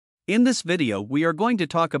In this video we are going to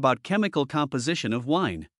talk about chemical composition of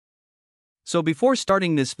wine. So before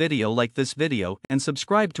starting this video, like this video and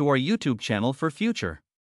subscribe to our YouTube channel for future.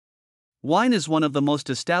 Wine is one of the most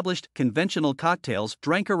established, conventional cocktails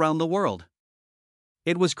drank around the world.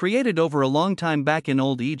 It was created over a long time back in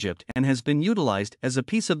Old Egypt and has been utilized as a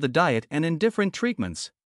piece of the diet and in different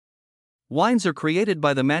treatments. Wines are created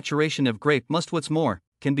by the maturation of grape. What's more,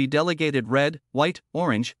 can be delegated red, white,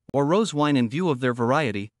 orange, or rose wine in view of their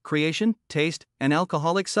variety, creation, taste, and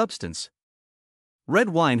alcoholic substance. Red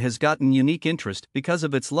wine has gotten unique interest because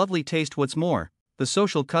of its lovely taste. What's more, the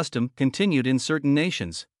social custom continued in certain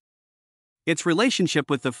nations. Its relationship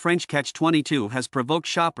with the French catch-22 has provoked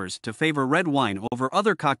shoppers to favor red wine over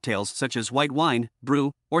other cocktails such as white wine,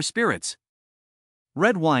 brew, or spirits.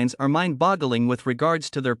 Red wines are mind-boggling with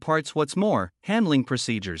regards to their parts. What's more, handling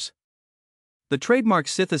procedures. The trademark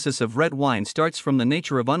sythesis of red wine starts from the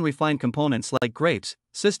nature of unrefined components like grapes,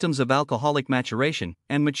 systems of alcoholic maturation,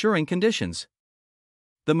 and maturing conditions.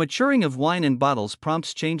 The maturing of wine in bottles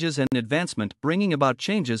prompts changes and advancement, bringing about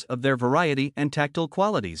changes of their variety and tactile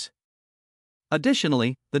qualities.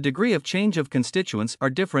 Additionally, the degree of change of constituents are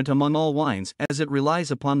different among all wines as it relies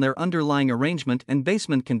upon their underlying arrangement and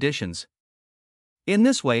basement conditions. In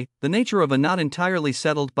this way, the nature of a not entirely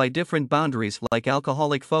settled by different boundaries like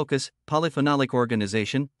alcoholic focus, polyphenolic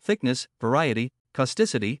organization, thickness, variety,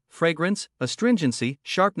 causticity, fragrance, astringency,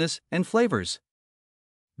 sharpness, and flavors.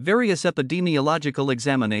 Various epidemiological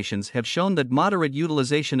examinations have shown that moderate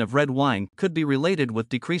utilization of red wine could be related with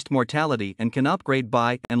decreased mortality and can upgrade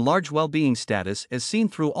by and large well-being status as seen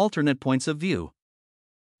through alternate points of view.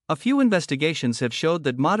 A few investigations have showed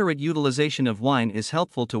that moderate utilization of wine is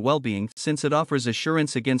helpful to well-being since it offers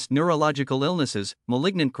assurance against neurological illnesses,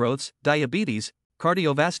 malignant growths, diabetes,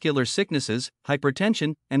 cardiovascular sicknesses,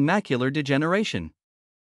 hypertension, and macular degeneration.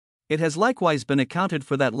 It has likewise been accounted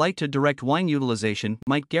for that light to direct wine utilization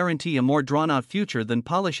might guarantee a more drawn-out future than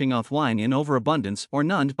polishing off wine in overabundance or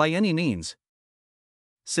none by any means.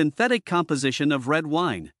 Synthetic composition of red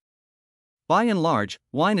wine. By and large,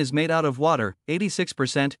 wine is made out of water,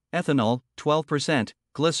 86%, ethanol, 12%,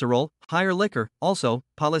 glycerol, higher liquor, also,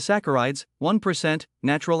 polysaccharides, 1%,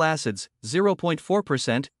 natural acids,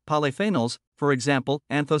 0.4%, polyphenols, for example,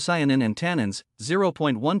 anthocyanin and tannins,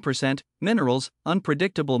 0.1%, minerals,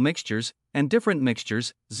 unpredictable mixtures, and different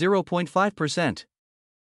mixtures, 0.5%.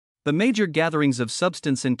 The major gatherings of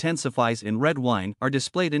substance intensifies in red wine are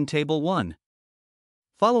displayed in Table 1.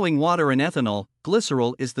 Following water and ethanol,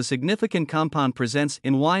 glycerol is the significant compound presents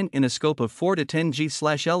in wine in a scope of 4 to 10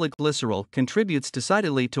 g/L. Glycerol contributes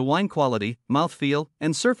decidedly to wine quality, mouthfeel,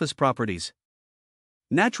 and surface properties.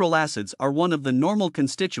 Natural acids are one of the normal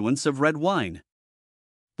constituents of red wine.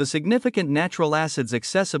 The significant natural acids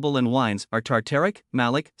accessible in wines are tartaric,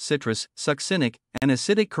 malic, citrus, succinic, and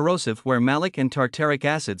acidic corrosive, where malic and tartaric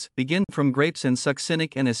acids begin from grapes and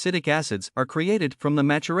succinic and acidic acids are created from the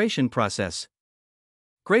maturation process.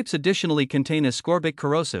 Grapes additionally contain ascorbic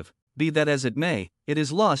corrosive, be that as it may, it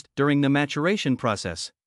is lost during the maturation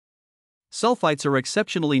process. Sulfites are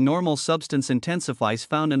exceptionally normal substance intensifies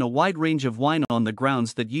found in a wide range of wine on the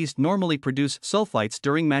grounds that yeast normally produce sulfites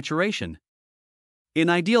during maturation. In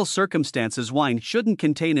ideal circumstances, wine shouldn't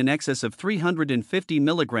contain in excess of 350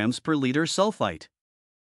 mg per liter sulfite.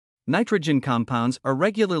 Nitrogen compounds are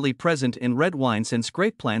regularly present in red wine since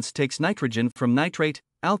grape plants takes nitrogen from nitrate,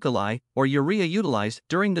 alkali, or urea utilized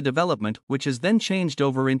during the development, which is then changed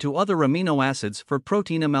over into other amino acids for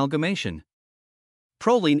protein amalgamation.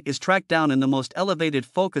 Proline is tracked down in the most elevated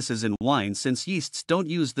focuses in wine since yeasts don't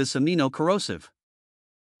use this amino corrosive.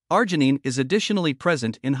 Arginine is additionally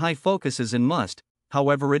present in high focuses in must,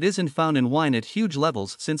 however it isn't found in wine at huge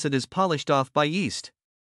levels since it is polished off by yeast.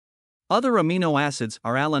 Other amino acids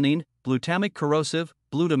are alanine, glutamic corrosive,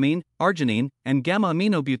 glutamine, arginine, and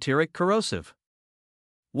gamma-aminobutyric corrosive.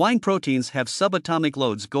 Wine proteins have subatomic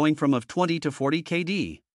loads going from of 20 to 40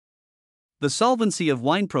 kD. The solvency of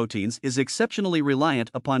wine proteins is exceptionally reliant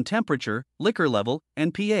upon temperature, liquor level,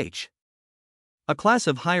 and pH. A class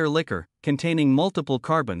of higher liquor, containing multiple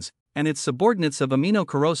carbons, and its subordinates of amino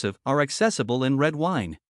corrosive are accessible in red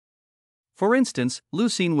wine. For instance,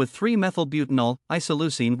 leucine with 3-methylbutanol,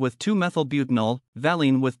 isoleucine with 2-methylbutanol,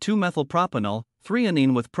 valine with 2-methylpropanol,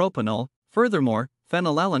 threonine with propanol. Furthermore,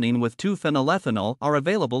 phenylalanine with 2-phenylethanol are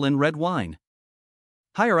available in red wine.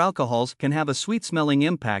 Higher alcohols can have a sweet-smelling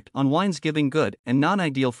impact on wines, giving good and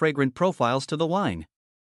non-ideal fragrant profiles to the wine.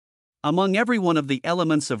 Among every one of the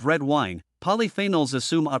elements of red wine, polyphenols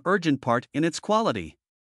assume a urgent part in its quality.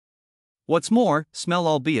 What's more, smell,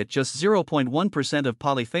 albeit just 0.1% of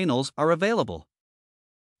polyphenols are available.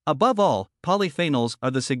 Above all, polyphenols are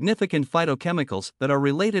the significant phytochemicals that are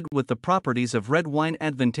related with the properties of red wine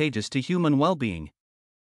advantageous to human well-being.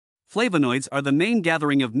 Flavonoids are the main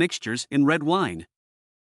gathering of mixtures in red wine.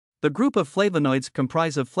 The group of flavonoids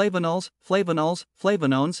comprise of flavonols, flavonols,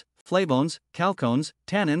 flavonones, flavones, chalcones,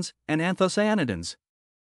 tannins, and anthocyanidins.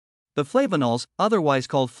 The flavonols, otherwise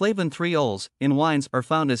called flavon-3-ols, in wines are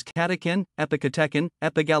found as catechin, epicatechin,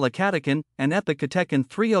 epigallocatechin, and epicatechin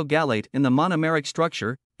 3-O-gallate in the monomeric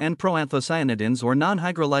structure, and proanthocyanidins or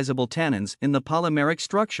non-hydrolyzable tannins in the polymeric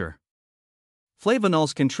structure.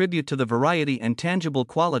 Flavonols contribute to the variety and tangible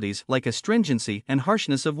qualities like astringency and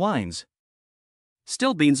harshness of wines.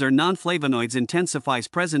 Still beans are non-flavonoids intensifies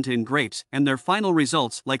present in grapes and their final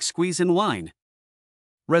results like squeeze in wine.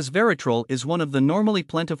 Resveratrol is one of the normally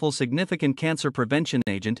plentiful significant cancer prevention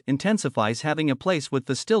agent intensifies having a place with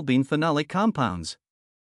the stillbean phenolic compounds.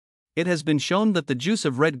 It has been shown that the juice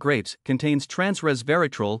of red grapes contains trans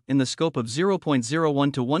resveratrol in the scope of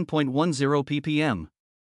 0.01 to 1.10 ppm.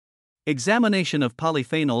 Examination of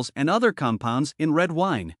polyphenols and other compounds in red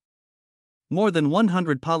wine. More than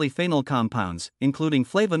 100 polyphenol compounds, including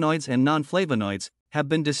flavonoids and non-flavonoids, have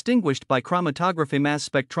been distinguished by chromatography, mass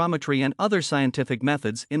spectrometry, and other scientific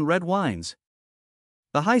methods in red wines.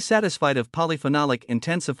 The high satisfied of polyphenolic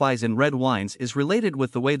intensifies in red wines is related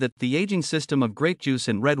with the way that the aging system of grape juice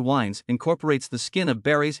in red wines incorporates the skin of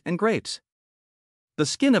berries and grapes. The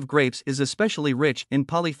skin of grapes is especially rich in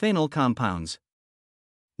polyphenol compounds.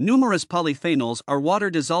 Numerous polyphenols are water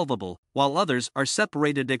dissolvable, while others are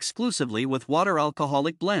separated exclusively with water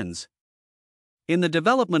alcoholic blends. In the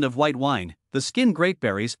development of white wine, the skin grape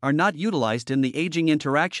berries are not utilized in the aging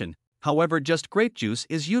interaction, however, just grape juice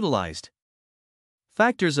is utilized.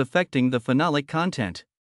 Factors affecting the phenolic content.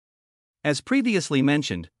 As previously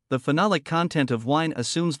mentioned, the phenolic content of wine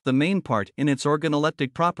assumes the main part in its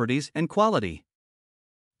organoleptic properties and quality.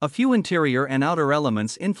 A few interior and outer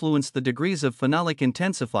elements influence the degrees of phenolic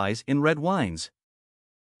intensifies in red wines.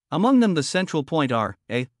 Among them, the central point are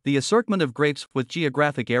a. the assortment of grapes with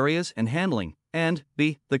geographic areas and handling, and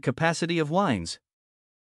b. the capacity of wines.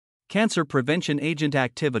 Cancer prevention agent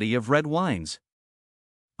activity of red wines.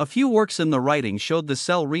 A few works in the writing showed the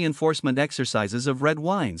cell reinforcement exercises of red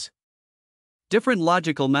wines. Different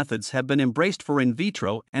logical methods have been embraced for in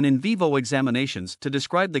vitro and in vivo examinations to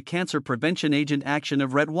describe the cancer prevention agent action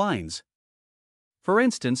of red wines. For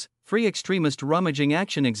instance, free extremist rummaging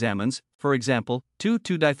action examines, for example,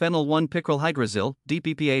 2,2-diphenyl-1-picrylhydrazil,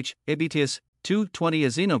 DPPH, Ibetius,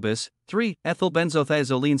 2,20-azinobis,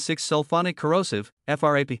 3-ethylbenzothiazolene 6-sulfonic corrosive,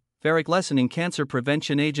 FRAP, ferric lessening cancer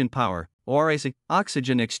prevention agent power, ORAC,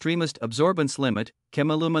 oxygen extremist absorbance limit,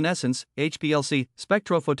 chemiluminescence, HPLC,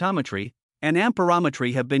 spectrophotometry, and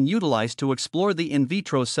amperometry have been utilized to explore the in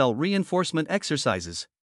vitro cell reinforcement exercises.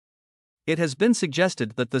 It has been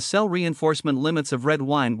suggested that the cell reinforcement limits of red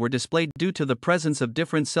wine were displayed due to the presence of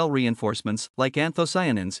different cell reinforcements like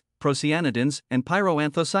anthocyanins, procyanidins, and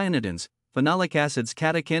pyroanthocyanidins, phenolic acids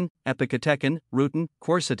catechin, epicatechin, rutin,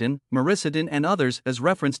 quercetin, myricidin, and others as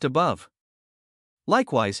referenced above.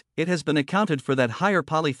 Likewise, it has been accounted for that higher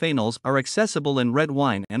polyphenols are accessible in red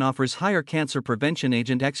wine and offers higher cancer prevention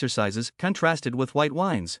agent exercises contrasted with white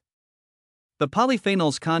wines. The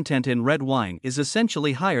polyphenols content in red wine is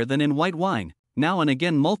essentially higher than in white wine, now and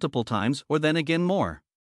again multiple times or then again more.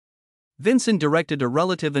 Vinson directed a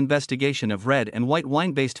relative investigation of red and white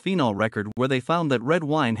wine-based phenol record where they found that red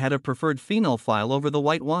wine had a preferred phenol file over the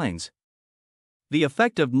white wines. The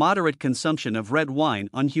effect of moderate consumption of red wine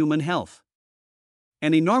on human health.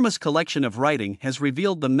 An enormous collection of writing has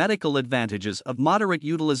revealed the medical advantages of moderate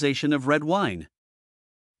utilization of red wine.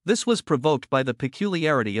 This was provoked by the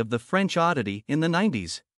peculiarity of the French oddity in the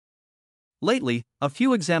 90s. Lately, a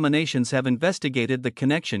few examinations have investigated the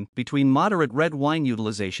connection between moderate red wine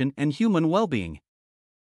utilization and human well-being.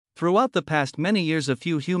 Throughout the past many years, a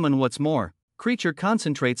few human what's more, creature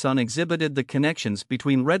concentrates on exhibited the connections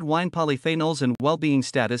between red wine polyphenols and well-being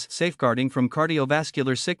status, safeguarding from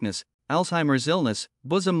cardiovascular sickness, Alzheimer's illness,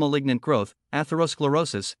 bosom malignant growth,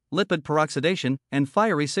 atherosclerosis, lipid peroxidation, and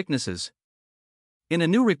fiery sicknesses. In a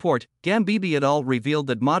new report, Gambibi et al. Revealed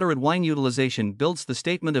that moderate wine utilization builds the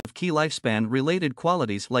statement of key lifespan-related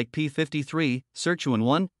qualities like p53,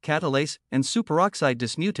 sirtuin-1, catalase, and superoxide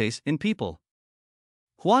dismutase in people.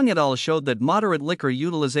 Huang et al. Showed that moderate liquor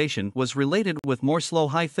utilization was related with more slow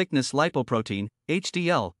high-thickness lipoprotein,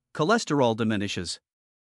 HDL, cholesterol diminishes.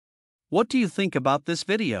 What do you think about this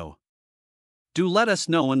video? Do let us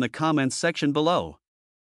know in the comments section below.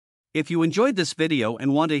 If you enjoyed this video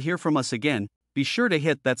and want to hear from us again, be sure to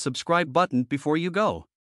hit that subscribe button before you go.